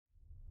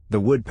The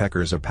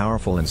woodpecker is a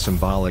powerful and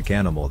symbolic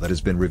animal that has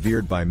been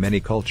revered by many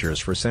cultures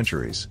for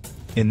centuries.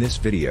 In this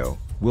video,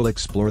 we'll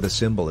explore the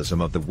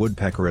symbolism of the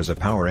woodpecker as a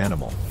power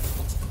animal.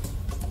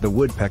 The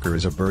woodpecker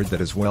is a bird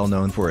that is well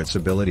known for its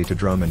ability to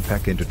drum and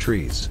peck into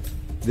trees.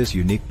 This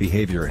unique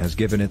behavior has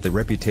given it the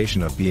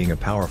reputation of being a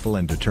powerful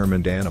and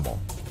determined animal.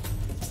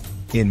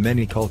 In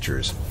many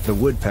cultures, the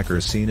woodpecker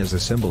is seen as a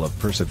symbol of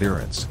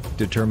perseverance,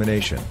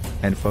 determination,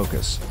 and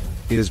focus.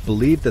 It is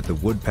believed that the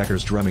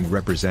woodpecker's drumming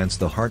represents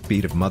the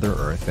heartbeat of Mother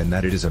Earth and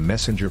that it is a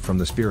messenger from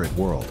the spirit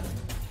world.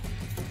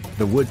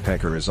 The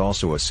woodpecker is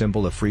also a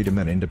symbol of freedom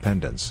and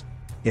independence.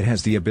 It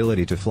has the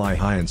ability to fly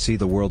high and see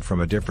the world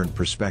from a different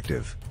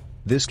perspective.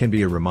 This can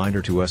be a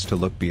reminder to us to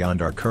look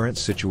beyond our current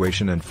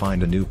situation and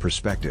find a new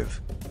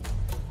perspective.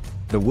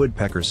 The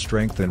woodpecker's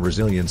strength and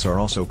resilience are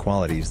also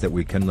qualities that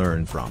we can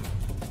learn from.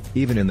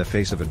 Even in the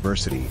face of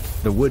adversity,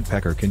 the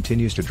woodpecker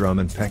continues to drum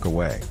and peck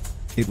away.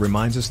 It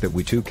reminds us that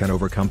we too can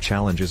overcome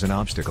challenges and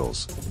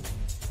obstacles.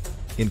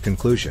 In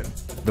conclusion,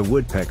 the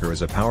woodpecker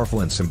is a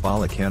powerful and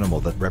symbolic animal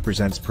that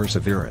represents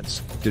perseverance,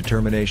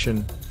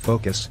 determination,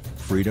 focus,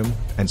 freedom,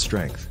 and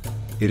strength.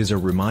 It is a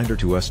reminder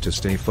to us to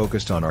stay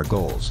focused on our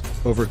goals,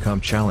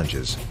 overcome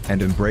challenges,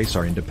 and embrace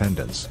our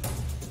independence.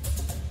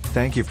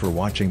 Thank you for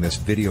watching this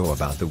video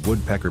about the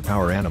woodpecker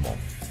power animal.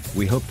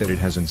 We hope that it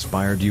has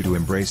inspired you to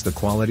embrace the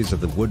qualities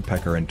of the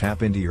woodpecker and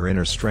tap into your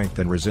inner strength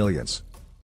and resilience.